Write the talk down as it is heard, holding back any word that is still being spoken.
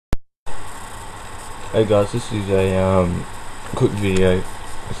Hey guys, this is a quick video.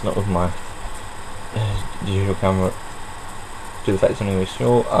 It's not with my digital camera to the fact anyway.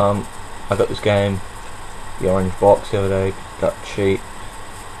 So I got this game, the Orange Box, the other day. Got cheap.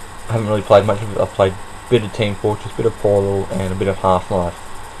 I haven't really played much of it. I've played a bit of Team Fortress, a bit of Portal, and a bit of Half-Life.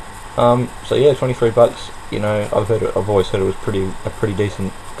 So yeah, $23. You know, I've always heard it was a pretty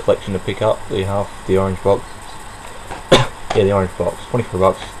decent collection to pick up. The Orange Box. Yeah, the Orange Box,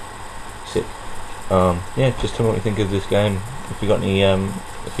 $23. Sick. Yeah, just tell me what you think of this game. If you got any,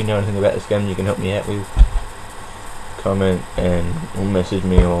 if you know anything about this game, you can help me out with. Comment and or message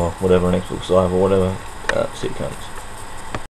me or whatever on Xbox Live or whatever. See you, cunts.